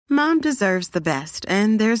Mom deserves the best,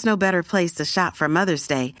 and there's no better place to shop for Mother's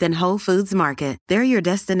Day than Whole Foods Market. They're your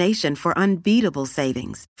destination for unbeatable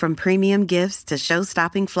savings, from premium gifts to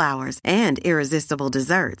show-stopping flowers and irresistible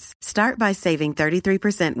desserts. Start by saving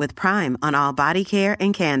 33% with Prime on all body care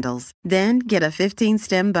and candles. Then get a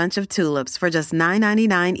 15-stem bunch of tulips for just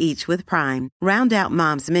 $9.99 each with Prime. Round out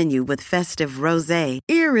Mom's menu with festive rosé,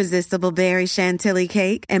 irresistible berry chantilly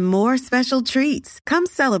cake, and more special treats. Come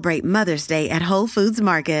celebrate Mother's Day at Whole Foods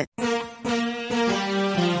Market.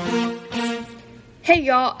 Hey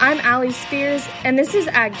y'all, I'm Allie Spears, and this is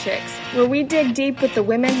Ag Chicks, where we dig deep with the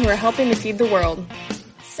women who are helping to feed the world.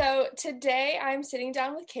 So today I'm sitting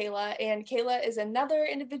down with Kayla, and Kayla is another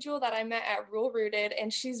individual that I met at Rural Rooted,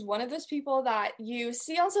 and she's one of those people that you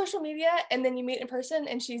see on social media and then you meet in person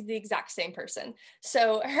and she's the exact same person.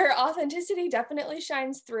 So her authenticity definitely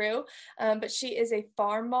shines through, but she is a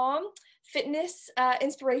farm mom, fitness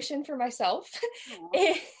inspiration for myself,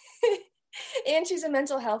 and she's a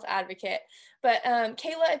mental health advocate. But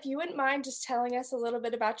Kayla, if you wouldn't mind just telling us a little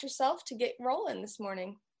bit about yourself to get rolling this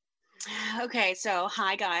morning. Okay, so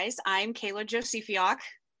hi guys, I'm Kayla Josephiak,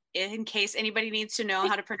 in case anybody needs to know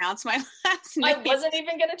how to pronounce my last name. I wasn't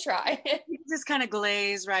even going to try. You just kind of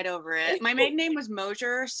glaze right over it. My maiden name was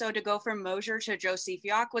Mosier, so to go from Mosier to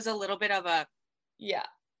Josephiak was a little bit of a... Yeah.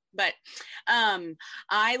 But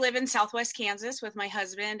I live in Southwest Kansas with my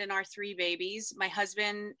husband and our 3 babies. My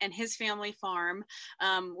husband and his family farm.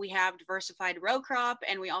 We have diversified row crop,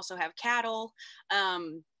 and we also have cattle.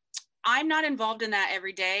 I'm not involved in that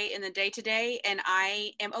every day in the day-to-day, and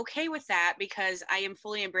I am okay with that because I am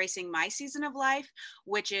fully embracing my season of life,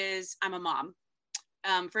 which is I'm a mom.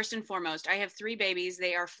 First and foremost, I have 3 babies.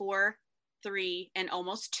 They are 4, 3, and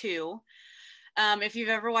almost 2. If you've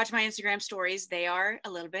ever watched my Instagram stories, they are a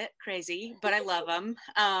little bit crazy, but I love them.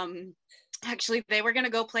 Actually, they were going to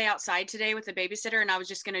go play outside today with the babysitter, and I was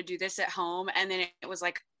just going to do this at home. And then it was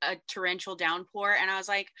like a torrential downpour. And I was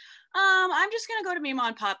like, I'm just going to go to Mima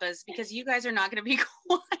and Papa's because you guys are not going to be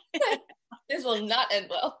quiet. This will not end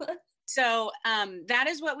well. So that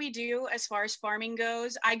is what we do as far as farming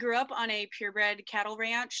goes. I grew up on a purebred cattle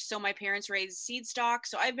ranch. So my parents raised seed stock.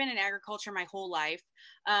 So I've been in agriculture my whole life.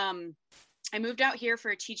 I moved out here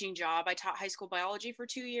for a teaching job. I taught high school biology for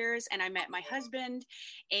 2 years, and I met my husband.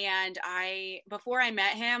 And before I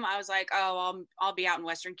met him, I was like, oh, I'll be out in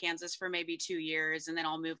Western Kansas for maybe 2 years, and then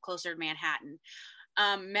I'll move closer to Manhattan.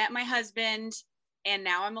 Met my husband, and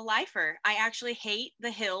now I'm a lifer. I actually hate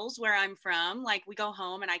the hills where I'm from. Like, we go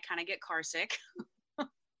home and I kind of get car sick.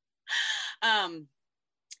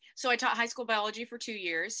 So I taught high school biology for 2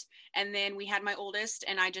 years, and then we had my oldest,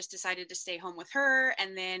 and I just decided to stay home with her.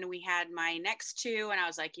 And then we had my next 2, and I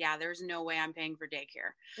was like, yeah, there's no way I'm paying for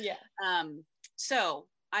daycare. Yeah. So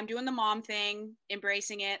I'm doing the mom thing,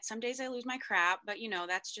 embracing it. Some days I lose my crap, but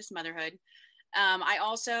that's just motherhood. I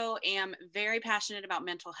also am very passionate about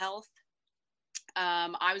mental health.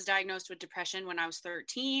 I was diagnosed with depression when I was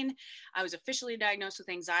 13. I was officially diagnosed with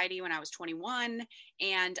anxiety when I was 21,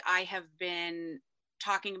 and I have been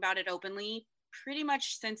talking about it openly pretty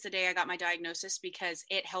much since the day I got my diagnosis because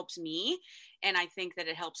it helps me, and I think that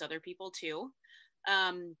it helps other people too.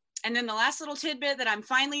 And then the last little tidbit that I'm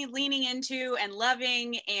finally leaning into and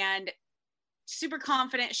loving and super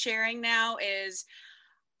confident sharing now is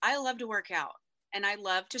I love to work out and I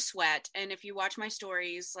love to sweat. And if you watch my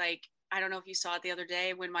stories, like, I don't know if you saw it the other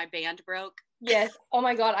day when my band broke. Yes. Oh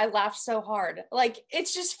my God. I laughed so hard. Like,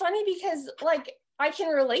 it's just funny because like I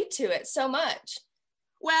can relate to it so much.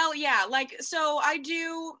 Well, yeah, like, so I'm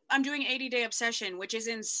doing 80-day obsession, which is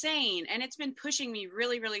insane. And it's been pushing me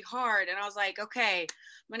really, really hard. And I was like, okay,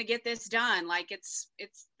 I'm going to get this done. Like it's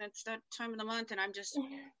that time of the month and I'm just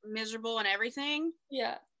miserable and everything.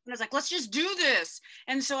 Yeah. And I was like, let's just do this.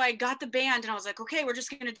 And so I got the band and I was like, okay, we're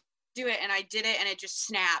just going to do it. And I did it and it just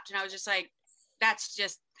snapped. And I was just like, that's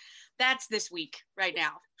this week right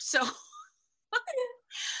now. So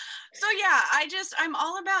yeah, I'm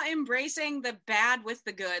all about embracing the bad with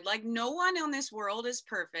the good. Like, no one on this world is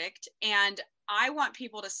perfect. And I want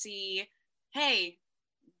people to see, hey,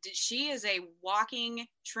 she is a walking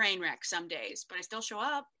train wreck some days, but I still show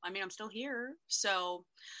up. I mean, I'm still here. So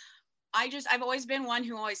I've always been one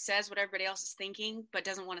who always says what everybody else is thinking, but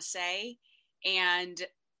doesn't want to say. And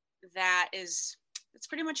that's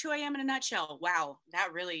pretty much who I am in a nutshell. Wow. I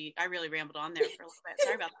really rambled on there for a little bit.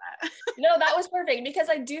 Sorry about that. No, that was perfect because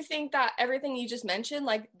I do think that everything you just mentioned,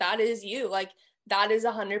 like that is you, like that is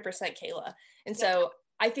 100% Kayla. And so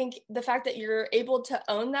I think the fact that you're able to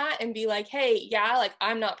own that and be like, hey, yeah, like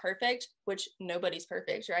I'm not perfect, which nobody's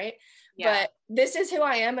perfect, right? Yeah. But this is who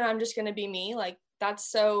I am and I'm just going to be me. Like that's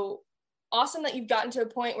so awesome that you've gotten to a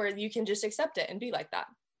point where you can just accept it and be like that.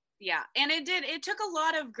 Yeah. And it took a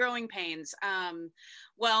lot of growing pains.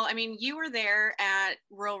 Well, I mean, you were there at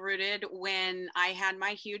Rural Rooted when I had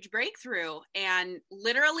my huge breakthrough and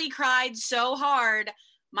literally cried so hard.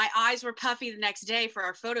 My eyes were puffy the next day for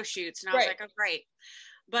our photo shoots. And I was like, oh, great.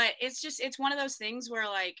 But it's one of those things where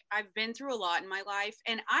like, I've been through a lot in my life,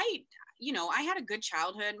 and I had a good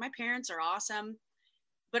childhood. My parents are awesome,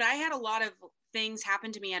 but I had a lot of things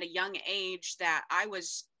happen to me at a young age that I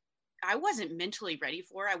wasn't mentally ready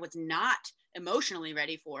for. I was not emotionally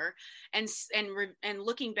ready for. And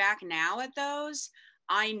looking back now at those,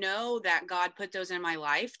 I know that God put those in my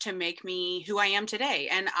life to make me who I am today.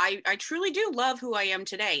 And I truly do love who I am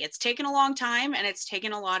today. It's taken a long time, and it's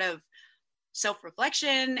taken a lot of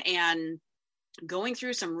self-reflection and going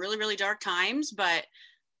through some really, really dark times, but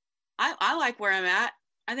I like where I'm at.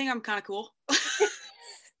 I think I'm kind of cool.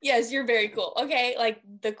 Yes, you're very cool. Okay, like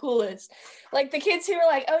the coolest. Like the kids who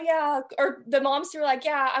are like, oh yeah, or the moms who are like,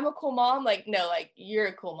 yeah, I'm a cool mom. Like, no, like you're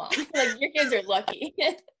a cool mom. Like your kids are lucky.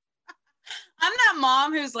 I'm that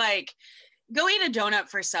mom who's like, go eat a donut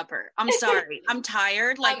for supper. I'm sorry. I'm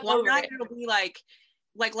tired. Like one night it'll be like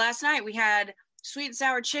last night we had sweet and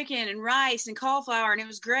sour chicken and rice and cauliflower, and it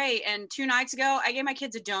was great. And 2 nights ago, I gave my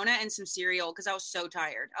kids a donut and some cereal because I was so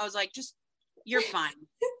tired. I was like, just, you're fine.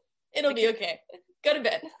 It'll be okay. Go to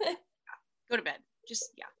bed. Go to bed. Just,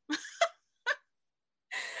 yeah.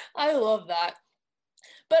 I love that.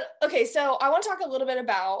 But okay, so I want to talk a little bit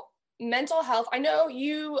about mental health. I know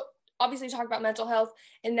you obviously talk about mental health,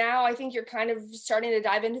 and now I think you're kind of starting to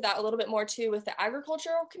dive into that a little bit more too with the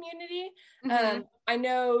agricultural community. Mm-hmm. I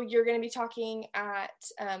know you're going to be talking at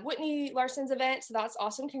Whitney Larson's event, so that's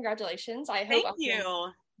awesome. Congratulations. I hope I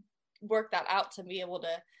can work that out to be able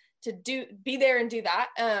to be there and do that.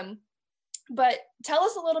 But tell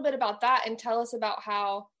us a little bit about that, and tell us about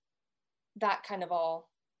how that kind of all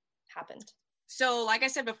happened. So like I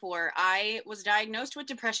said before, I was diagnosed with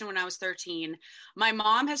depression when I was 13. My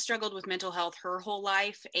mom has struggled with mental health her whole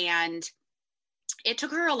life, and it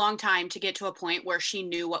took her a long time to get to a point where she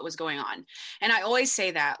knew what was going on. And I always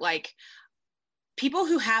say that, like, people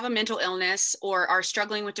who have a mental illness or are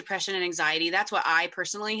struggling with depression and anxiety, that's what I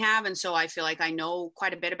personally have. And so I feel like I know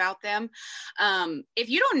quite a bit about them. If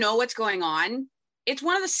you don't know what's going on, it's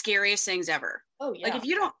one of the scariest things ever. Oh, yeah. Like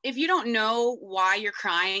if you don't know why you're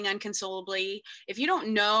crying unconsolably, if you don't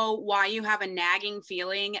know why you have a nagging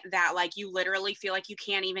feeling that like you literally feel like you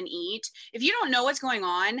can't even eat, if you don't know what's going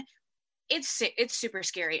on, it's super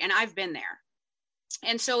scary. And I've been there.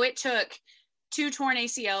 And so it took 2 torn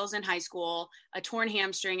ACLs in high school, a torn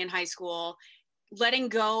hamstring in high school, letting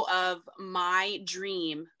go of my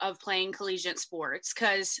dream of playing collegiate sports,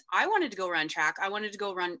 because I wanted to go run track. I wanted to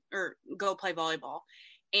go play volleyball.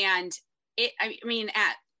 And I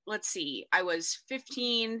was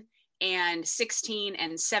 15 and 16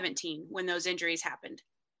 and 17 when those injuries happened.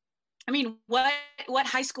 I mean, what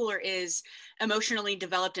high schooler is emotionally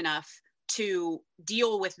developed enough to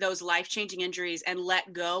deal with those life-changing injuries and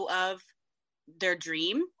let go of their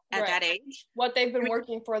dream at that age? What they've been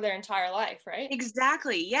working for their entire life, right?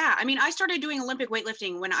 Exactly. Yeah. I mean, I started doing Olympic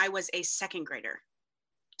weightlifting when I was a second grader.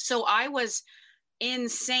 So I was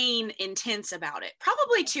insane intense about it,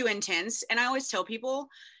 probably too intense. And I always tell people,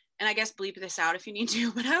 and I guess bleep this out if you need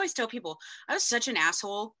to, but I always tell people I was such an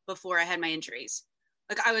asshole before I had my injuries.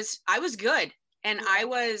 Like I was good. And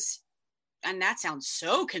and that sounds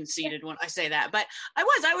so conceited when I say that, but I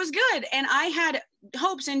was good. And I had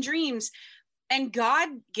hopes and dreams, and God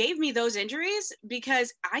gave me those injuries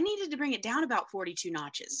because I needed to bring it down about 42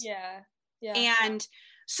 notches. Yeah. And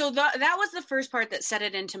so that was the first part that set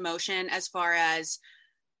it into motion, as far as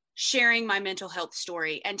sharing my mental health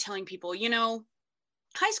story and telling people,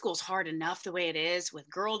 high school's hard enough the way it is, with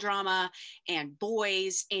girl drama and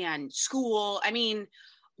boys and school. I mean,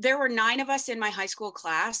 there were 9 of us in my high school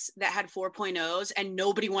class that had 4.0s, and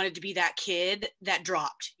nobody wanted to be that kid that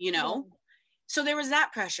dropped, Mm-hmm. So there was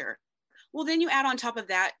that pressure. Well, then you add on top of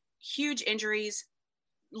that huge injuries,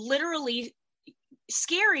 literally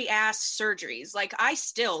scary ass surgeries. Like I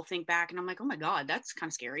still think back and I'm like, oh my God, that's kind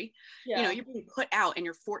of scary. Yeah. You're being put out and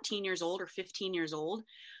you're 14 years old or 15 years old.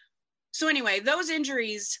 So anyway, those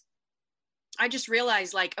injuries, I just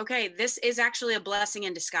realized like, okay, this is actually a blessing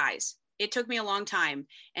in disguise. It took me a long time.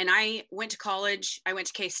 And I went to college. I went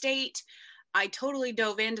to K-State. I totally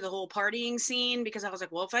dove into the whole partying scene because I was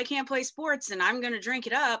like, well, if I can't play sports, then I'm going to drink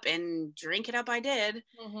it up, and drink it up I did.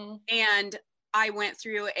 Mm-hmm. And I went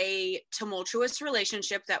through a tumultuous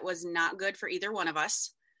relationship that was not good for either one of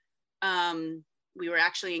us. We were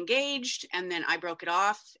actually engaged, and then I broke it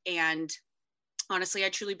off. And honestly, I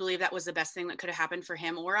truly believe that was the best thing that could have happened for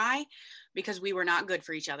him or I, because we were not good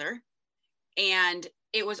for each other. And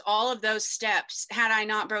it was all of those steps. Had I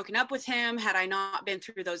not broken up with him, had I not been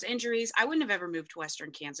through those injuries, I wouldn't have ever moved to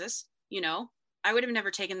Western Kansas. I would have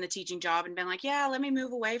never taken the teaching job and been like, yeah, let me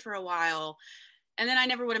move away for a while. And then I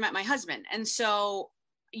never would have met my husband. And so,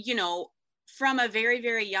 from a very,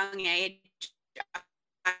 very young age,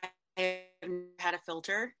 I had a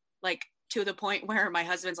filter, like to the point where my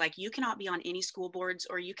husband's like, you cannot be on any school boards,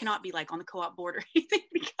 or you cannot be like on the co-op board or anything,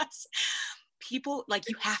 because people like,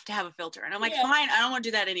 you have to have a filter. And I'm like, fine, I don't want to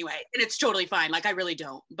do that anyway. And it's totally fine. Like, I really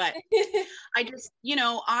don't, but I just,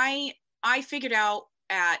 I figured out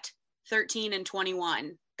at 13 and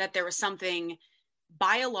 21 that there was something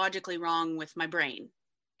biologically wrong with my brain,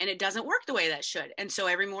 and it doesn't work the way that should. And so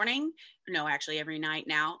every night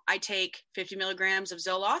now, I take 50 milligrams of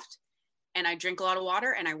Zoloft, and I drink a lot of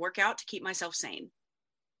water, and I work out to keep myself sane.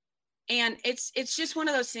 And it's just one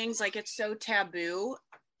of those things, like, it's so taboo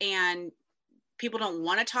and people don't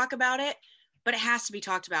want to talk about it, but it has to be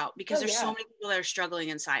talked about, because there's so many people that are struggling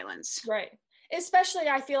in silence. Right. Especially,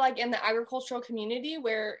 I feel like, in the agricultural community,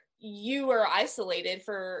 where you are isolated,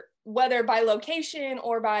 for whether by location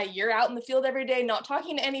or by you're out in the field every day, not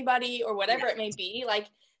talking to anybody, or whatever it may be, like,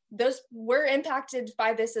 we're impacted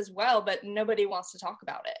by this as well, but nobody wants to talk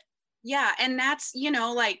about it. Yeah. And that's,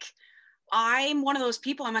 like, I'm one of those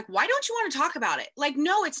people, I'm like, why don't you want to talk about it? Like,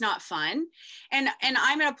 no, it's not fun. And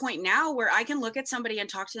I'm at a point now where I can look at somebody and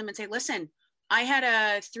talk to them and say, listen, I had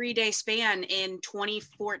a 3-day span in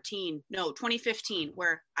 2015,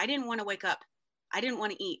 where I didn't want to wake up. I didn't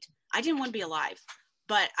want to eat. I didn't want to be alive.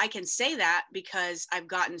 But I can say that because I've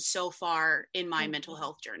gotten so far in my mental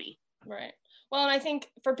health journey. Right. Well, and I think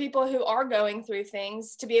for people who are going through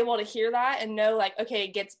things, to be able to hear that and know, like, okay,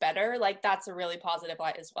 it gets better, like, that's a really positive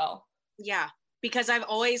light as well. Yeah. Because I've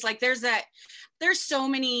always, like, there's so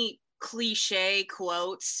many cliche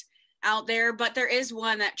quotes out there, but there is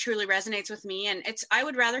one that truly resonates with me. And I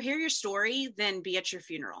would rather hear your story than be at your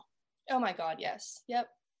funeral. Oh my God. Yes. Yep.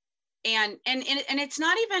 And it's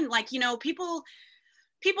not even like, people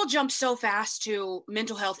jump so fast to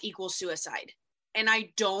mental health equals suicide. And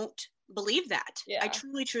I don't believe that. I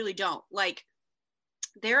truly, truly don't. Like,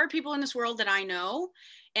 there are people in this world that I know,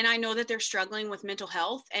 and I know that they're struggling with mental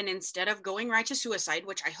health. And instead of going right to suicide,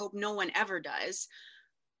 which I hope no one ever does,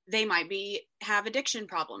 they might have addiction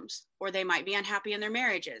problems, or they might be unhappy in their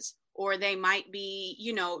marriages, or they might be,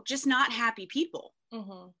 just not happy people.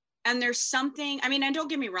 Mm-hmm. And there's something, I mean, and don't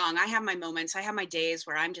get me wrong, I have my moments, I have my days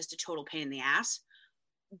where I'm just a total pain in the ass,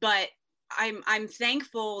 but I'm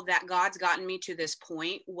thankful that God's gotten me to this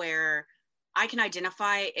point where I can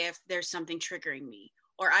identify if there's something triggering me,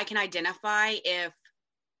 or I can identify if,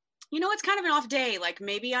 it's kind of an off day, like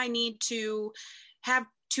maybe I need to have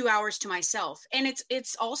 2 hours to myself. And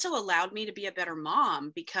it's also allowed me to be a better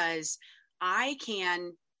mom, because I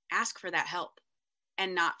can ask for that help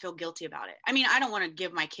and not feel guilty about it. I mean, I don't want to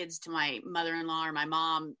give my kids to my mother-in-law or my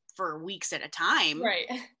mom for weeks at a time. Right.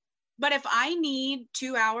 But if I need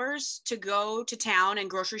 2 hours to go to town and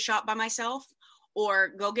grocery shop by myself, or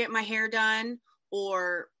go get my hair done,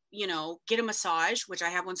 or, get a massage, which I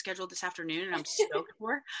have one scheduled this afternoon and I'm stoked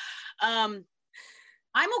for, I'm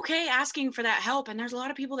okay asking for that help. And there's a lot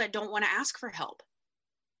of people that don't want to ask for help.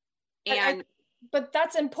 But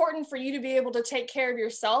that's important for you to be able to take care of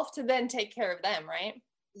yourself to then take care of them, right?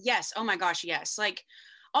 Yes. Oh my gosh. Yes. Like,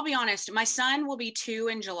 I'll be honest, my son will be 2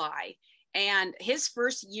 in July, and his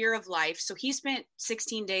first year of life. So he spent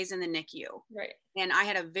 16 days in the NICU. Right. And I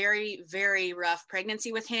had a very, very rough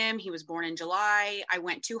pregnancy with him. He was born in July. I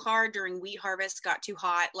went too hard during wheat harvest, got too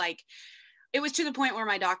hot. Like, it was to the point where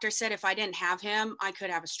my doctor said if I didn't have him, I could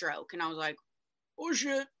have a stroke. And I was like, oh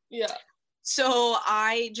shit. Yeah. So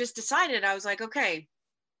I just decided, I was like, okay,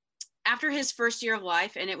 after his first year of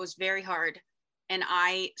life, and it was very hard, and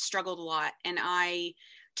I struggled a lot, and I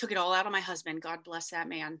took it all out on my husband. God bless that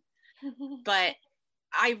man. But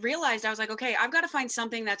I realized, I was like, okay, I've got to find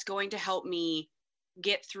something that's going to help me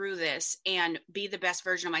get through this and be the best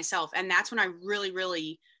version of myself. And that's when I really,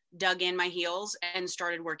 really dug in my heels and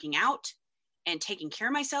started working out and taking care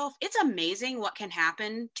of myself. It's amazing what can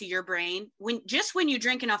happen to your brain when you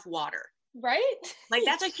drink enough water. Right? Like,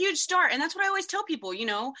 that's a huge start. And that's what I always tell people,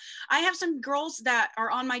 I have some girls that are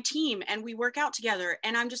on my team and we work out together,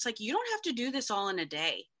 and I'm just like, you don't have to do this all in a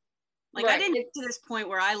day. Like, right. I didn't get to this point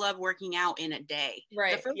where I love working out in a day.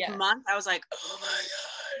 Right. The first month I was like, oh my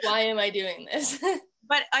God, why am I doing this?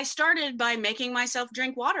 But I started by making myself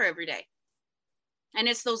drink water every day. And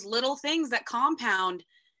it's those little things that compound,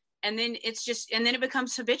 and then it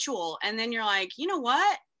becomes habitual. And then you're like, you know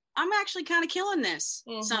what? I'm actually kind of killing this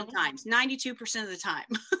sometimes, 92% of the time.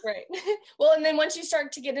 Right. Well, and then once you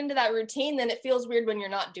start to get into that routine, then it feels weird when you're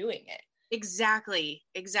not doing it. Exactly.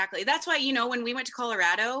 That's why, when we went to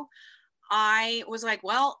Colorado, I was like,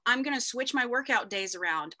 well, I'm going to switch my workout days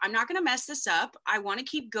around. I'm not going to mess this up. I want to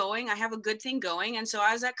keep going. I have a good thing going. And so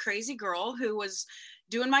I was that crazy girl who was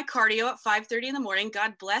doing my cardio at 5:30 in the morning.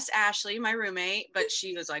 God bless Ashley, my roommate, but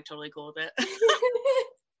she was like totally cool with it.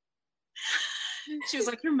 She was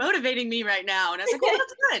like, you're motivating me right now. And I was like, well,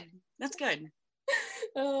 that's good. That's good.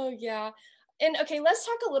 Oh, yeah. And okay, let's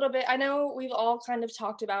talk a little bit. I know we've all kind of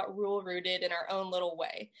talked about Rural Rooted in our own little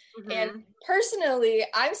way. Mm-hmm. And personally,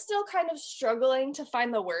 I'm still kind of struggling to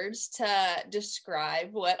find the words to describe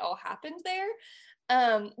what all happened there.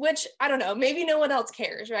 Which, I don't know, maybe no one else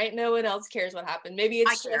cares, right? No one else cares what happened. Maybe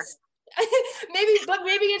it's just, maybe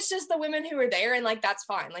it's just the women who were there, and like, that's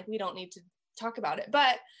fine. Like, we don't need to talk about it.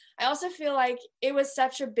 But I also feel like it was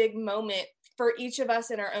such a big moment for each of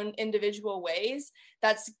us in our own individual ways.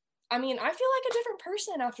 I feel like a different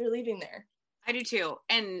person after leaving there. I do too.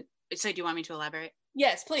 And so do you want me to elaborate?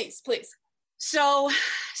 Yes, please. So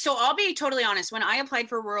I'll be totally honest. When I applied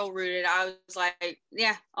for Rural Rooted, I was like,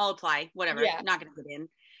 yeah, I'll apply, whatever. Yeah. Not going to get in.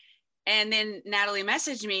 And then Natalie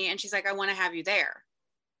messaged me and she's like, I want to have you there.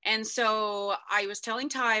 And so I was telling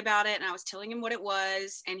Ty about it and I was telling him what it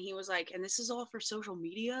was. And he was like, and this is all for social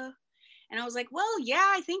media? And I was like, well, yeah,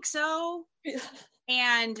 I think so.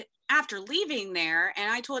 And after leaving there, and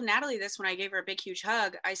I told Natalie this when I gave her a big, huge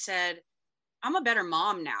hug, I said, I'm a better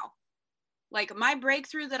mom now. Like, my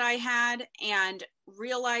breakthrough that I had and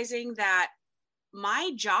realizing that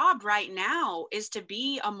my job right now is to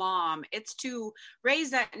be a mom. It's to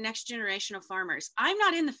raise that next generation of farmers. I'm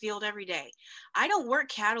not in the field every day. I don't work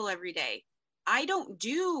cattle every day. I don't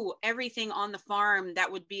do everything on the farm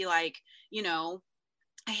that would be like,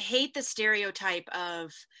 I hate the stereotype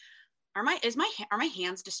of, are my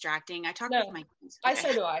hands distracting? I talk with my hands. Okay.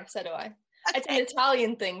 So do I. Okay. It's an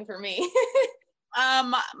Italian thing for me.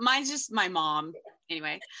 Mine's just my mom.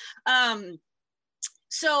 Anyway.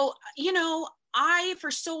 So, I,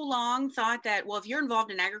 for so long, thought that, well, if you're involved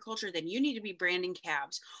in agriculture, then you need to be branding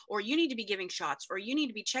calves, or you need to be giving shots, or you need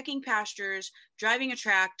to be checking pastures, driving a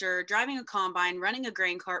tractor, driving a combine, running a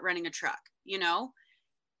grain cart, running a truck,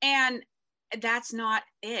 and that's not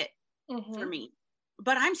it for me.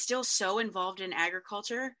 But I'm still so involved in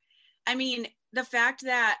agriculture. I mean, the fact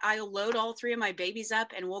that I'll load all three of my babies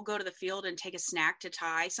up and we'll go to the field and take a snack to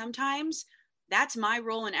Ty sometimes, that's my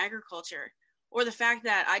role in agriculture. Or the fact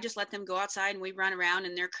that I just let them go outside and we run around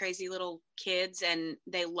and they're crazy little kids and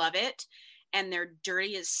they love it and they're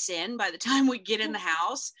dirty as sin by the time we get in the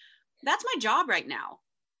house. That's my job right now.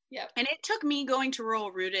 Yeah. And it took me going to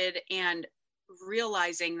Rural Rooted and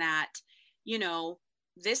realizing that,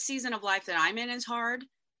 this season of life that I'm in is hard,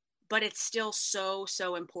 but it's still so,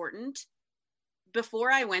 so important.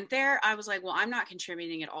 Before I went there, I was like, well, I'm not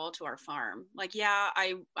contributing at all to our farm. Like, yeah,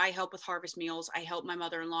 I help with harvest meals. I help my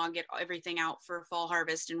mother-in-law get everything out for fall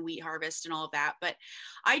harvest and wheat harvest and all of that. But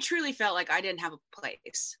I truly felt like I didn't have a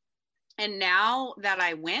place. And now that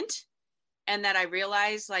I went and that I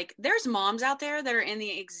realized, like, there's moms out there that are in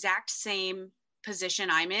the exact same position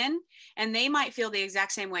I'm in, and they might feel the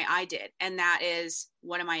exact same way I did. And that is,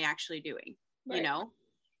 what am I actually doing? Right.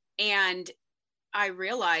 And I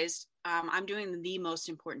realized I'm doing the most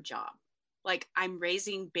important job. Like, I'm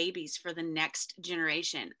raising babies for the next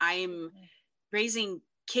generation. I'm raising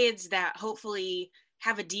kids that hopefully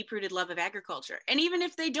have a deep-rooted love of agriculture. And even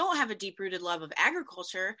if they don't have a deep-rooted love of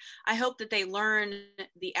agriculture, I hope that they learn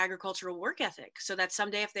the agricultural work ethic so that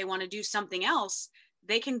someday if they want to do something else,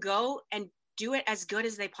 they can go and do it as good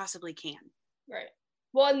as they possibly can. Right.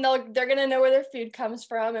 Well, and they're going to know where their food comes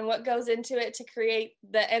from and what goes into it to create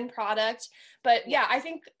the end product. But yeah, I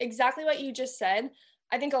think exactly what you just said.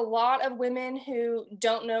 I think a lot of women who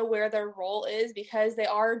don't know where their role is because they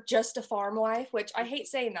are just a farm wife, which I hate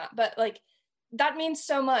saying that, but like, that means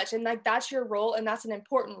so much. And like, that's your role. And that's an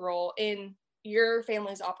important role in your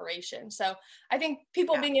family's operation. So I think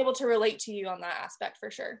people being able to relate to you on that aspect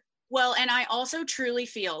for sure. Well, and I also truly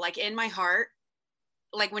feel like in my heart,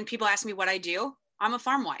 like when people ask me what I do, I'm a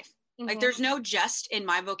farm wife. Mm-hmm. Like, there's no just in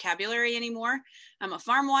my vocabulary anymore. I'm a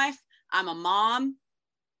farm wife. I'm a mom.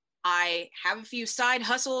 I have a few side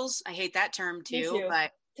hustles. I hate that term too,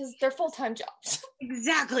 but because they're full-time jobs.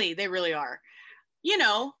 Exactly. They really are,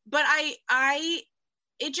 but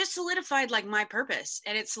it just solidified like my purpose,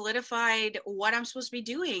 and it solidified what I'm supposed to be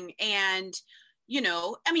doing. And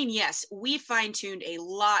yes, we fine-tuned a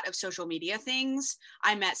lot of social media things.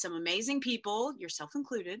 I met some amazing people, yourself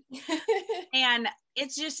included. And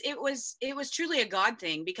it was truly a God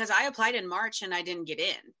thing, because I applied in March and I didn't get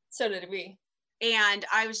in. So did we. And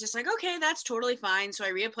I was just like, okay, that's totally fine. So I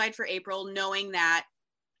reapplied for April, knowing that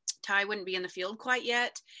Ty wouldn't be in the field quite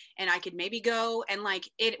yet, and I could maybe go. And like,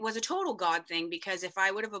 it was a total God thing, because if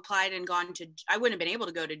I would have applied and gone to, I wouldn't have been able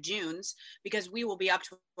to go to June's, because we will be up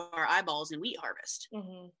to our eyeballs in wheat harvest.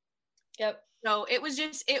 Mm-hmm. Yep. So it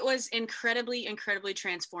was incredibly, incredibly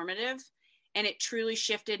transformative. And it truly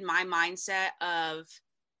shifted my mindset of,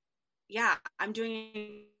 yeah, I'm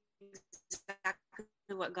doing exactly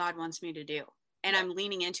what God wants me to do. And I'm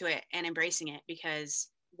leaning into it and embracing it, because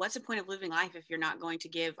what's the point of living life if you're not going to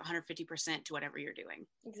give 150% to whatever you're doing?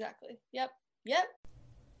 Exactly. Yep.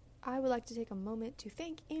 I would like to take a moment to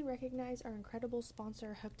thank and recognize our incredible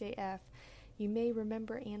sponsor, Hooked AF. You may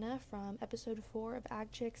remember Anna from episode 4 of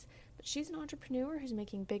Ag Chicks, but she's an entrepreneur who's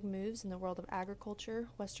making big moves in the world of agriculture,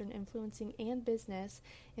 Western influencing, and business,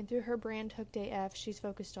 and through her brand Hooked AF, she's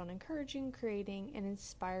focused on encouraging, creating, and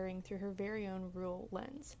inspiring through her very own rural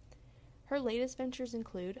lens. Her latest ventures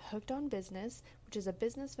include Hooked on Business, which is a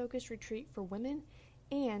business-focused retreat for women,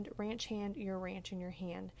 and Ranch Hand Your Ranch in Your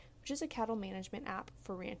Hand, which is a cattle management app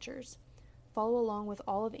for ranchers. Follow along with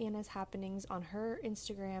all of Anna's happenings on her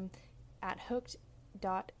Instagram at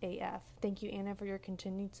hooked.af. Thank you, Anna, for your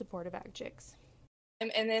continued support of Ag Chicks.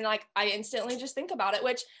 And then like I instantly just think about it,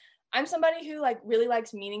 which I'm somebody who like really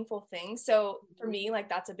likes meaningful things. So for me, like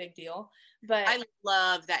that's a big deal. But I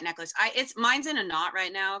love that necklace. Mine's in a knot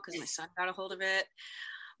right now because my son got a hold of it.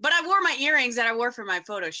 But I wore my earrings that I wore for my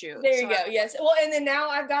photo shoot. There you go. Yes. Well, and then now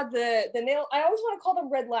I've got the nail. I always want to call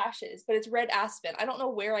them red lashes, but it's red aspen. I don't know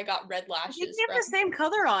where I got red lashes. You have the same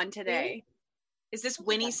color on today. Is this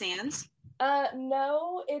Winnie Sands?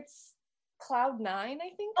 No, it's Cloud9, I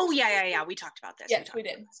think. Oh yeah. We talked about this. Yes, we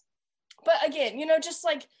did. But again, just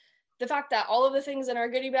like the fact that all of the things in our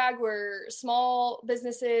goodie bag were small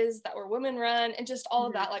businesses that were women run, and just all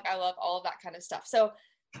of that, like I love all of that kind of stuff. So,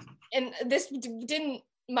 and this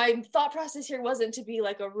my thought process here wasn't to be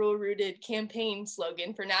like a rural rooted campaign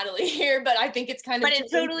slogan for Natalie here, but I think it's kind of, but it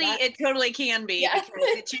totally can be,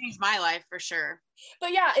 because it changed my life for sure.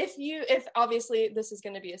 But yeah, if obviously this is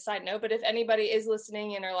going to be a side note, but if anybody is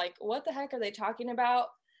listening and are like, what the heck are they talking about?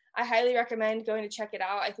 I highly recommend going to check it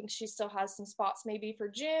out. I think she still has some spots maybe for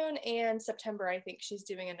June and September. I think she's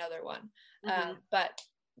doing another one. But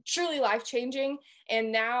truly life-changing.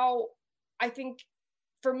 And now I think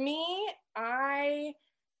for me, I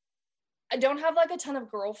don't have like a ton of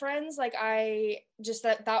girlfriends. Like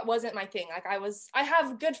that wasn't my thing. Like I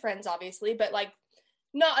have good friends obviously, but like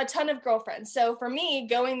not a ton of girlfriends. So for me,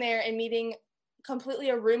 going there and meeting completely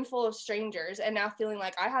a room full of strangers and now feeling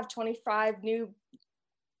like I have 25 new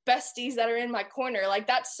besties that are in my corner, like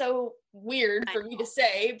that's so weird for me to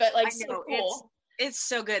say, but like so cool. It's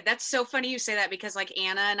so good. That's so funny you say that, because like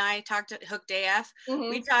Anna and I talked at Hooked AF.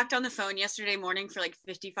 We talked on the phone yesterday morning for like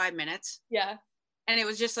 55 minutes. Yeah. And it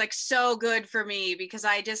was just like so good for me, because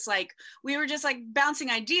I just like, we were just like bouncing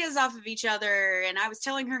ideas off of each other, and I was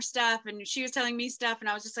telling her stuff and she was telling me stuff, and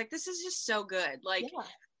I was just like, this is just so good. Like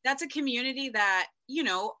that's a community that,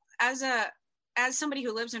 as somebody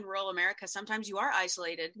who lives in rural America, sometimes you are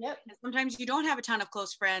isolated. Yep. And sometimes you don't have a ton of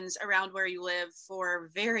close friends around where you live for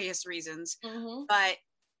various reasons. But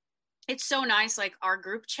it's so nice, like our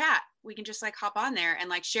group chat, we can just like hop on there and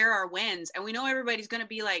like share our wins, and we know everybody's going to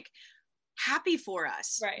be like happy for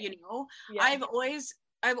us. Right. Yeah. I've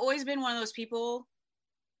always been one of those people.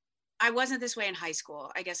 I wasn't this way in high school,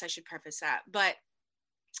 I guess I should preface that, but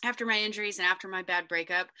after my injuries and after my bad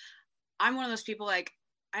breakup, I'm one of those people, like,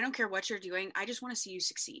 I don't care what you're doing. I just want to see you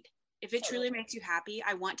succeed. If it truly makes you happy,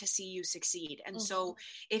 I want to see you succeed. And so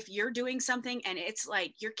if you're doing something and it's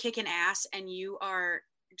like you're kicking ass and you are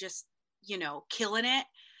just, killing it,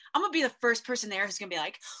 I'm going to be the first person there who's going to be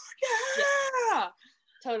like, yeah.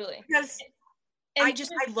 Totally. Because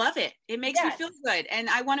I love it. It makes me feel good, and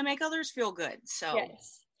I want to make others feel good. So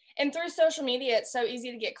yes. And through social media, it's so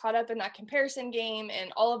easy to get caught up in that comparison game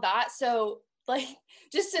and all of that. So like,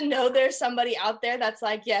 just to know there's somebody out there that's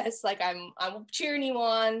like, yes, like I'm cheering you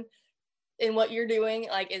on in what you're doing,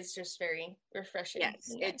 like it's just very refreshing.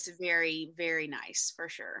 Yes, it's very, very nice for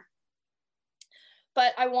sure.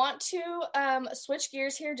 But I want to switch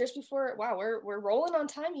gears here just before, we're rolling on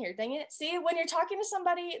time here, dang it. See, when you're talking to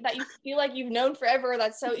somebody that you feel like you've known forever,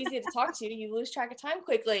 that's so easy to talk to, you lose track of time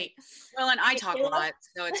quickly. Well, and I talk a lot,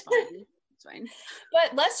 so it's fine. It's fine.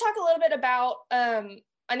 But let's talk a little bit about,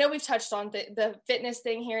 I know we've touched on the fitness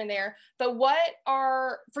thing here and there, but what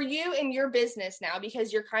are, for you in your business now,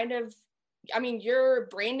 because you're kind of, you're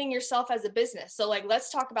branding yourself as a business. So like,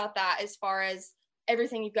 let's talk about that as far as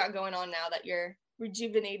everything you've got going on now that you're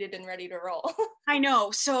rejuvenated and ready to roll. I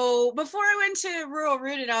know. So before I went to Rural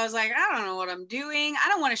Rooted, I was like, I don't know what I'm doing. I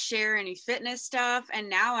don't want to share any fitness stuff. And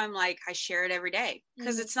now I'm like, I share it every day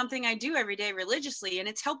because it's something I do every day religiously. And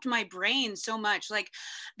it's helped my brain so much. Like,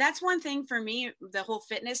 that's one thing for me, the whole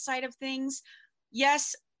fitness side of things.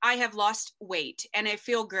 Yes, I have lost weight and I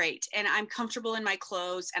feel great and I'm comfortable in my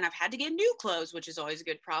clothes and I've had to get new clothes, which is always a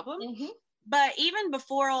good problem. But even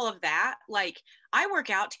before all of that, like, I work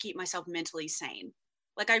out to keep myself mentally sane.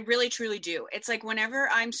 Like, I really, truly do. It's like whenever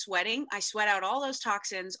I'm sweating, I sweat out all those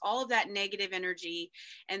toxins, all of that negative energy,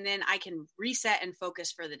 and then I can reset and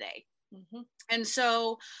focus for the day. And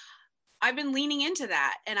so I've been leaning into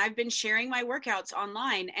that and I've been sharing my workouts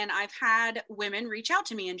online, and I've had women reach out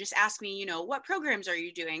to me and just ask me, you know, what programs are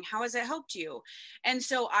you doing? How has it helped you? And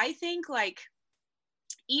so I think, like,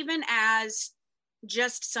 even as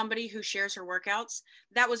just somebody who shares her workouts,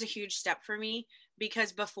 that was a huge step for me,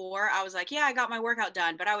 because before I was like, yeah, I got my workout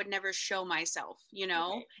done, but I would never show myself, you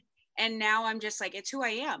know? And now I'm just like, it's who I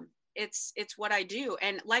am. It's what I do.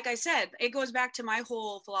 And like I said, it goes back to my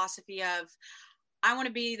whole philosophy of, I want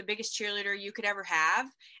to be the biggest cheerleader you could ever have.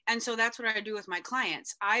 And so that's what I do with my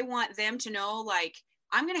clients. I want them to know, like,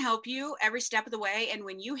 I'm going to help you every step of the way. And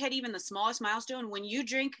when you hit even the smallest milestone, when you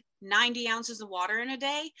drink 90 ounces of water in a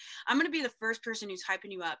day, I'm going to be the first person who's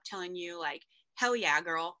hyping you up, telling you, like, hell yeah,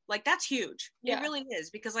 girl. Like, that's huge. It really is.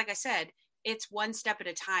 Because like I said, it's one step at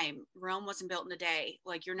a time. Rome wasn't built in a day.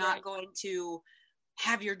 Like, you're not going to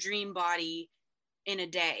have your dream body in a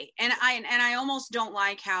day. And I almost don't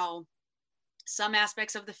like how some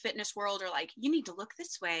aspects of the fitness world are like, you need to look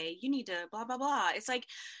this way, you need to blah, blah, blah. It's like,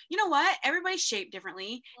 you know what? Everybody's shaped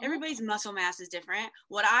differently. Everybody's muscle mass is different.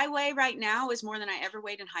 What I weigh right now is more than I ever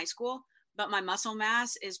weighed in high school, but my muscle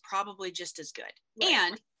mass is probably just as good.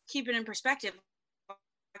 And keep it in perspective,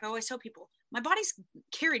 like I always tell people, my body's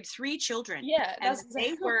carried 3 children. And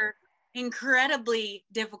they were incredibly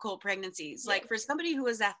difficult pregnancies. Like, for somebody who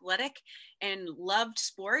was athletic and loved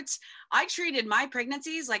sports, I treated my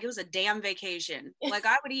pregnancies like it was a damn vacation. Like,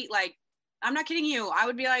 I would eat, like, I'm not kidding you, I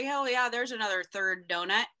would be like, hell yeah, there's another third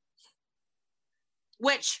donut,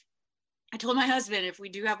 which I told my husband, if we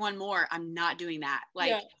do have one more, I'm not doing that.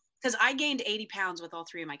 Like, because I gained 80 pounds with all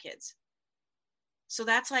 3 of my kids. So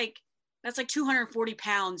that's like 240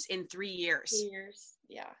 pounds in 3 years. 3 years.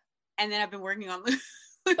 Yeah. And then I've been working on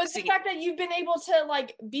but the fact that you've been able to,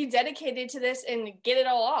 like, be dedicated to this and get it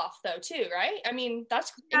all off, though, too, right? I mean,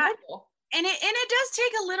 that's incredible. And it does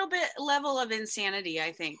take a little bit level of insanity,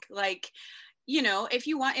 I think. Like, you know,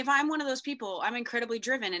 if I'm one of those people, I'm incredibly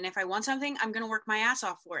driven, and if I want something, I'm going to work my ass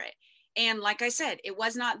off for it. And like I said, it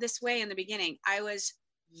was not this way in the beginning. I was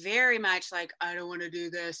very much like, I don't want to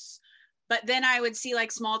do this. But then I would see, like,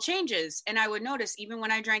 small changes, and I would notice, even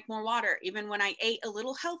when I drank more water, even when I ate a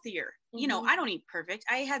little healthier, you know, I don't eat perfect.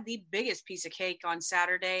 I had the biggest piece of cake on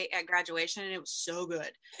Saturday at graduation, and it was so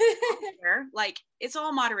good. Like, it's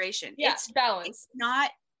all moderation. Yeah, it's balance.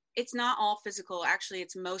 It's not all physical. Actually,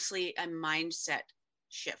 it's mostly a mindset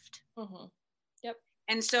shift. Yep.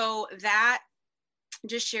 And so that,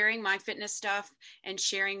 just sharing my fitness stuff and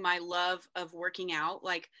sharing my love of working out,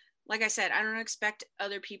 like I said, I don't expect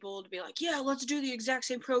other people to be like, yeah, let's do the exact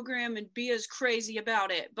same program and be as crazy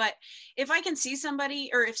about it. But if I can see somebody,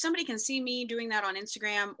 or if somebody can see me doing that on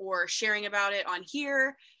Instagram or sharing about it on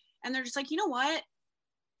here, and they're just like, you know what?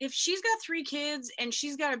 If she's got 3 kids and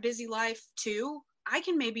she's got a busy life too, I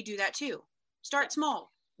can maybe do that too. Start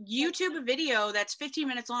small. YouTube a video that's 15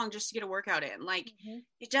 minutes long just to get a workout in. Like,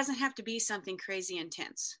 it doesn't have to be something crazy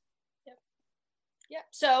intense. Yep.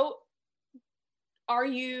 So, are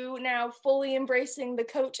you now fully embracing the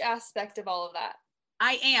coach aspect of all of that?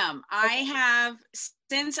 I am. Okay. I have,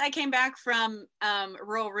 since I came back from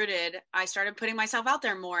Rural Rooted, I started putting myself out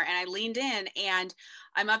there more, and I leaned in, and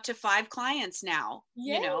I'm up to 5 clients now.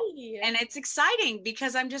 Yay. You know, and it's exciting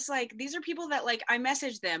because I'm just like, these are people that, like, I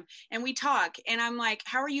message them and we talk, and I'm like,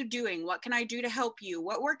 how are you doing? What can I do to help you?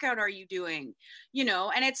 What workout are you doing? You know,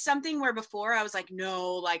 and it's something where before I was like,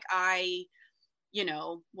 no, like, you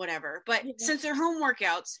know, whatever. But since they're home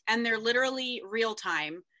workouts and they're literally real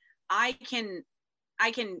time, I can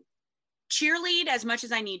cheerlead as much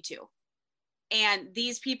as I need to. And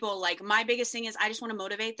these people, like, my biggest thing is I just want to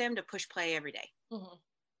motivate them to push play every day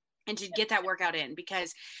and to get that workout in,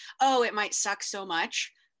 because, it might suck so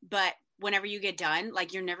much, but whenever you get done,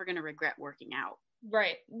 like, you're never going to regret working out.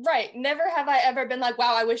 Right. Never have I ever been like,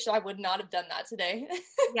 wow, I wish I would not have done that today.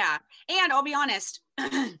 Yeah. And I'll be honest,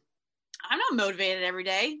 I'm not motivated every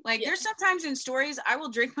day. Like, there's sometimes in stories, I will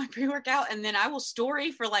drink my pre-workout and then I will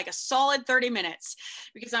story for like a solid 30 minutes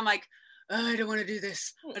because I'm like, I don't want to do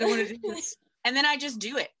this. I don't want to do this. And then I just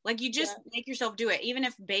do it. Like, you just make yourself do it. Even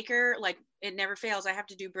if Baker, like, it never fails, I have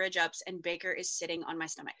to do bridge ups and Baker is sitting on my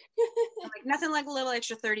stomach. I'm like, nothing like a little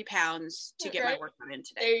extra 30 pounds to get my workout in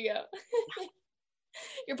today. There you go.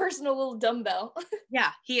 Your personal little dumbbell.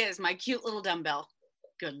 Yeah, he is my cute little dumbbell.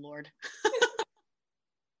 Good Lord.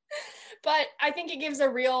 But I think it gives a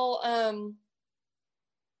real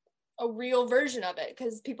version of it,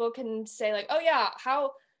 because people can say like, oh yeah,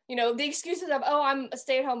 how, you know, the excuses of, oh, I'm a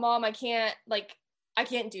stay-at-home mom, I can't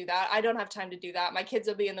do that, I don't have time to do that, my kids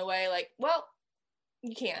will be in the way. Like, well,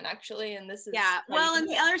 you can actually, and this is well, and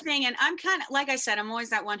the other thing, and I'm kind of, like I said, I'm always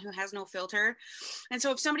that one who has no filter. And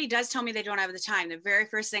so if somebody does tell me they don't have the time, the very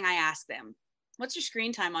first thing I ask them, what's your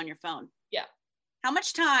screen time on your phone? Yeah. How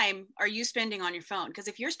much time are you spending on your phone? Because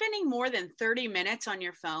if you're spending more than 30 minutes on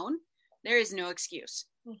your phone, there is no excuse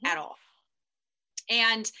at all.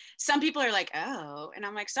 And some people are like, oh, and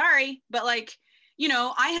I'm like, sorry, but like, you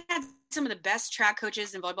know, I had some of the best track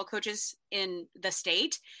coaches and volleyball coaches in the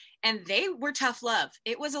state, and they were tough love.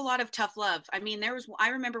 It was a lot of tough love. I mean, I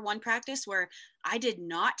remember one practice where I did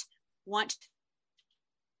not want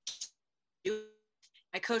to do it.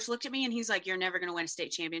 My coach looked at me and he's like, you're never going to win a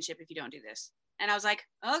state championship if you don't do this. And I was like,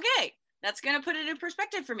 okay, that's going to put it in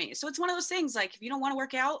perspective for me. So it's one of those things, like, if you don't want to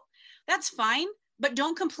work out, that's fine, but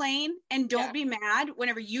don't complain and don't be mad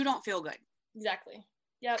whenever you don't feel good. Exactly.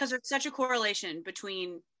 Yeah. Because there's such a correlation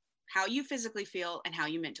between how you physically feel and how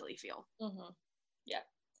you mentally feel. Yeah.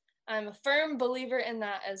 I'm a firm believer in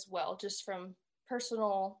that as well, just from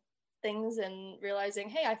personal things and realizing,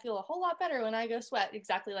 hey, I feel a whole lot better when I go sweat,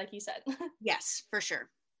 exactly like you said. Yes, for sure.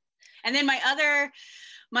 And then my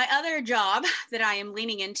other job that I am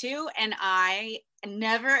leaning into, and I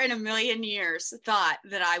never in a million years thought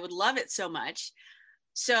that I would love it so much.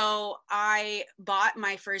 So I bought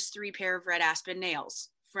my first 3 pair of red aspen nails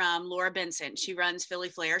from Laura Benson. She runs Philly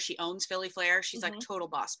Flair. She owns Philly Flair. She's like total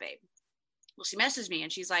boss babe. Well, she messaged me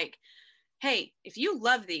and she's like, hey, if you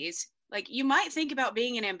love these, like, you might think about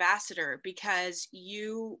being an ambassador, because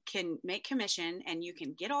you can make commission and you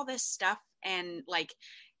can get all this stuff, and like,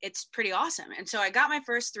 it's pretty awesome. And so I got my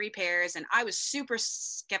first 3 pairs, and I was super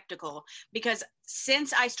skeptical, because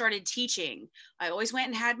since I started teaching, I always went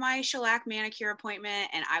and had my shellac manicure appointment,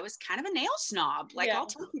 and I was kind of a nail snob. Like, I'll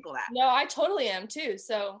tell people that. No, I totally am too.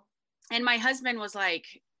 So, and my husband was like,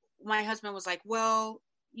 well,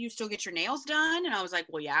 you still get your nails done? And I was like,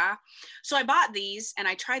 well, yeah. So I bought these and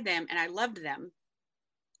I tried them and I loved them.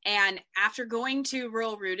 And after going to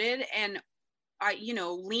Rural Rooted and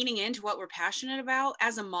leaning into what we're passionate about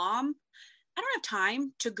as a mom, I don't have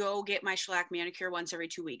time to go get my shellac manicure once every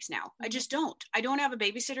 2 weeks now. I just don't. I don't have a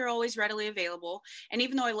babysitter always readily available. And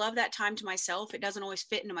even though I love that time to myself, it doesn't always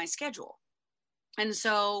fit into my schedule. And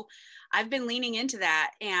so I've been leaning into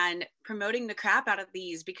that and promoting the crap out of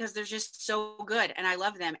these, because they're just so good and I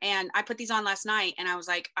love them. And I put these on last night and I was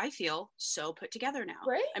like, I feel so put together now.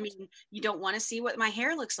 Right? I mean, you don't want to see what my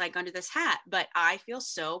hair looks like under this hat, but I feel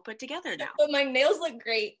so put together now. But my nails look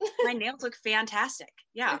great. My nails look fantastic.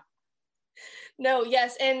 Yeah. No,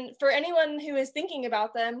 yes. And for anyone who is thinking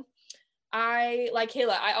about them, like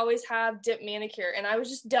Kayla, I always have dip manicure, and I was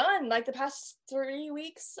just done. Like the past 3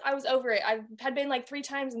 weeks, I was over it. I had been like 3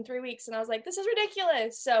 times in 3 weeks, and I was like, this is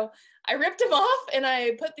ridiculous. So I ripped them off and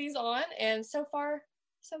I put these on, and so far,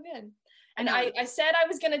 so good. And I said I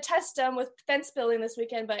was going to test them with fence building this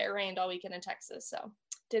weekend, but it rained all weekend in Texas, so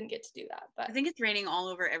didn't get to do that. But I think it's raining all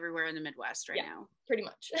over everywhere in the Midwest right now. Pretty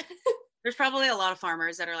much. There's probably a lot of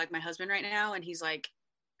farmers that are like my husband right now, and he's like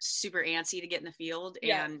super antsy to get in the field.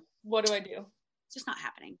 And what do I do? It's just not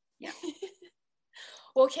happening. Yeah.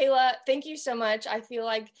 Well, Kayla, thank you so much. I feel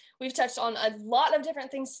like we've touched on a lot of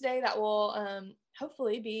different things today that will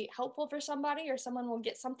hopefully be helpful for somebody, or someone will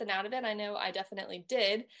get something out of it. I know I definitely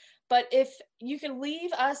did. But if you could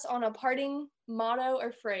leave us on a parting motto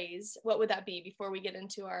or phrase, what would that be before we get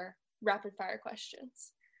into our rapid fire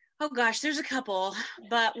questions? Oh gosh, there's a couple,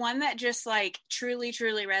 but one that just like truly,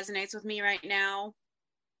 truly resonates with me right now,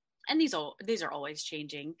 and these are always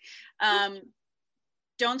changing.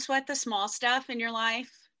 Don't sweat the small stuff in your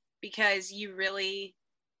life, because you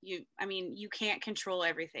can't control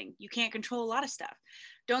everything. You can't control a lot of stuff.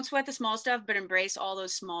 Don't sweat the small stuff, but embrace all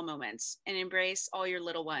those small moments and embrace all your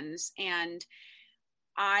little ones. And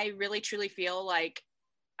I really, truly feel like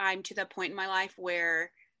I'm to that point in my life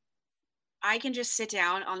where I can just sit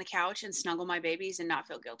down on the couch and snuggle my babies and not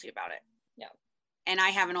feel guilty about it. Yeah. And I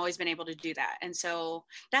haven't always been able to do that. And so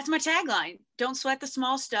that's my tagline. Don't sweat the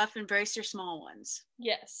small stuff, embrace your small ones.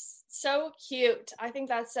 Yes. So cute. I think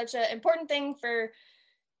that's such an important thing for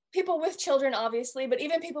people with children, obviously, but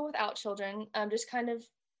even people without children, just kind of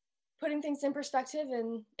putting things in perspective.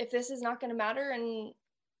 And if this is not going to matter in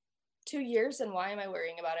 2 years, then why am I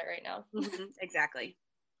worrying about it right now? Exactly.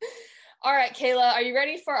 All right, Kayla, are you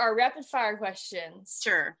ready for our rapid fire questions?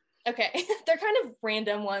 Sure. Okay. They're kind of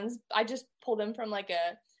random ones. I just pulled them from like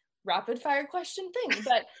a rapid fire question thing.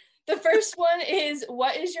 But the first one is,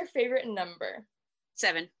 what is your favorite number?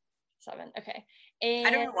 7. 7. Okay. And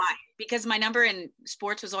I don't know why, because my number in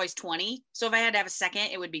sports was always 20. So if I had to have a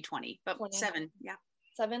second, it would be 20, but 20. 7. Yeah.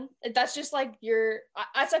 7. That's just like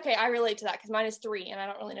that's okay. I relate to that because mine is 3 and I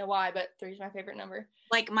don't really know why, but 3 is my favorite number.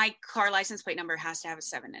 Like my car license plate number has to have a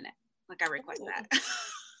 7 in it. Like I request that.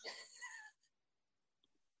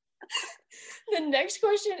 The next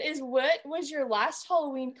question is, what was your last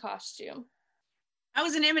Halloween costume? I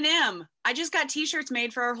was an M&M. I just got t-shirts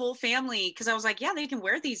made for our whole family because I was like, yeah, they can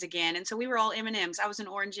wear these again. And so we were all M&Ms. I was an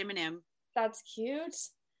orange M&M. That's cute.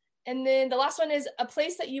 And then the last one is a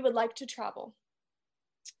place that you would like to travel.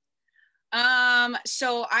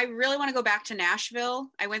 So I really want to go back to Nashville.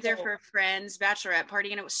 I went there for a friend's bachelorette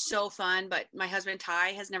party and it was so fun, but my husband Ty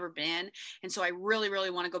has never been. And so I really, really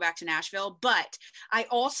want to go back to Nashville, but I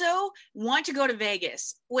also want to go to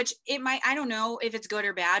Vegas, which I don't know if it's good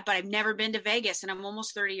or bad, but I've never been to Vegas and I'm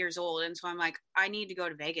almost 30 years old. And so I'm like, I need to go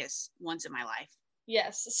to Vegas once in my life.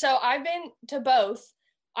 Yes. So I've been to both.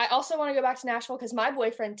 I also want to go back to Nashville because my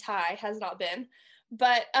boyfriend Ty has not been.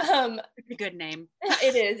 But it's a good name.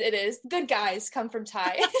 It is. Good guys come from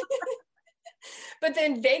Ty. But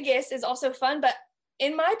then Vegas is also fun. But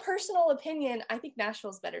in my personal opinion, I think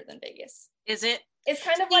Nashville's better than Vegas. Is it? It's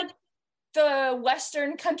kind of like the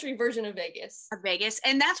Western country version of Vegas.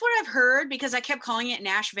 And that's what I've heard because I kept calling it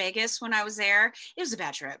Nash Vegas when I was there. It was a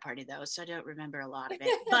bachelorette party though, so I don't remember a lot of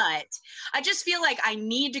it. But I just feel like I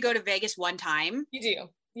need to go to Vegas one time. You do.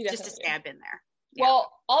 You just to say I've been there. Yeah.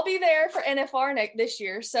 Well, I'll be there for NFR this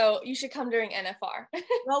year, so you should come during NFR.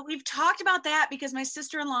 Well, we've talked about that because my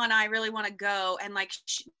sister-in-law and I really want to go, and like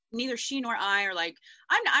neither she nor I are like,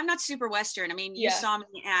 I'm not super Western. I mean, you saw me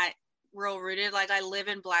at Rural Rooted, like I live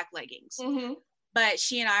in black leggings, but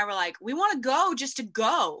she and I were like, we want to go just to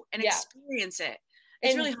go and experience it.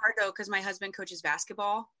 It's really hard though because my husband coaches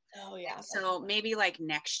basketball. Oh yeah. So maybe like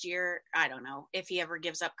next year, I don't know, if he ever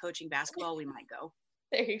gives up coaching basketball, we might go.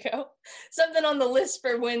 There you go. Something on the list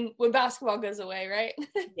for when basketball goes away, right?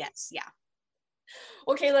 Yes. Yeah.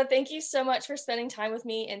 Well, Kayla, thank you so much for spending time with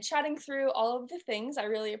me and chatting through all of the things. I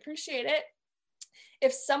really appreciate it.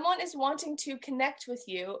 If someone is wanting to connect with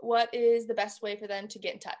you, what is the best way for them to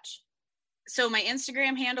get in touch? So my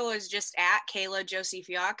Instagram handle is just at Kayla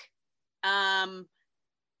Josephiak.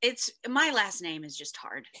 My last name is just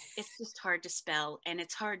hard. It's just hard to spell and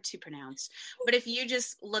it's hard to pronounce. But if you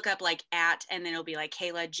just look up like at, and then it'll be like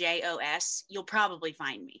Kayla Jos, you'll probably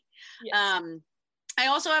find me. Yes. I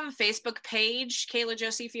also have a Facebook page, Kayla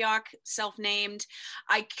Josephiak, self-named.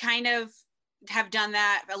 I kind of have done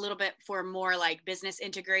that a little bit for more like business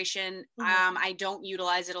integration. I don't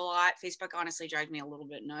utilize it a lot. Facebook honestly drives me a little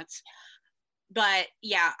bit nuts. But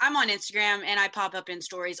yeah, I'm on Instagram and I pop up in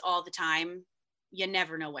stories all the time. You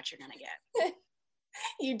never know what you're going to get.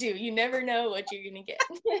 You do. You never know what you're going to get.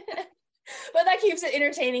 But that keeps it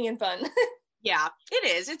entertaining and fun. Yeah, it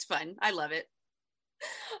is. It's fun. I love it.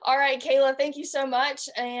 All right, Kayla, thank you so much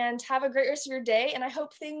and have a great rest of your day. And I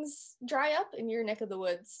hope things dry up in your neck of the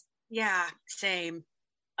woods. Yeah, same.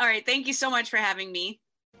 All right. Thank you so much for having me.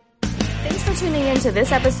 Thanks for tuning in to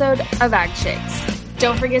this episode of Ag Chicks.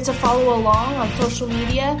 Don't forget to follow along on social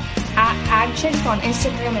media at AgChicks on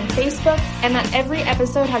Instagram and Facebook, and that every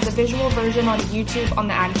episode has a visual version on YouTube on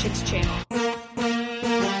the Ag Chicks channel.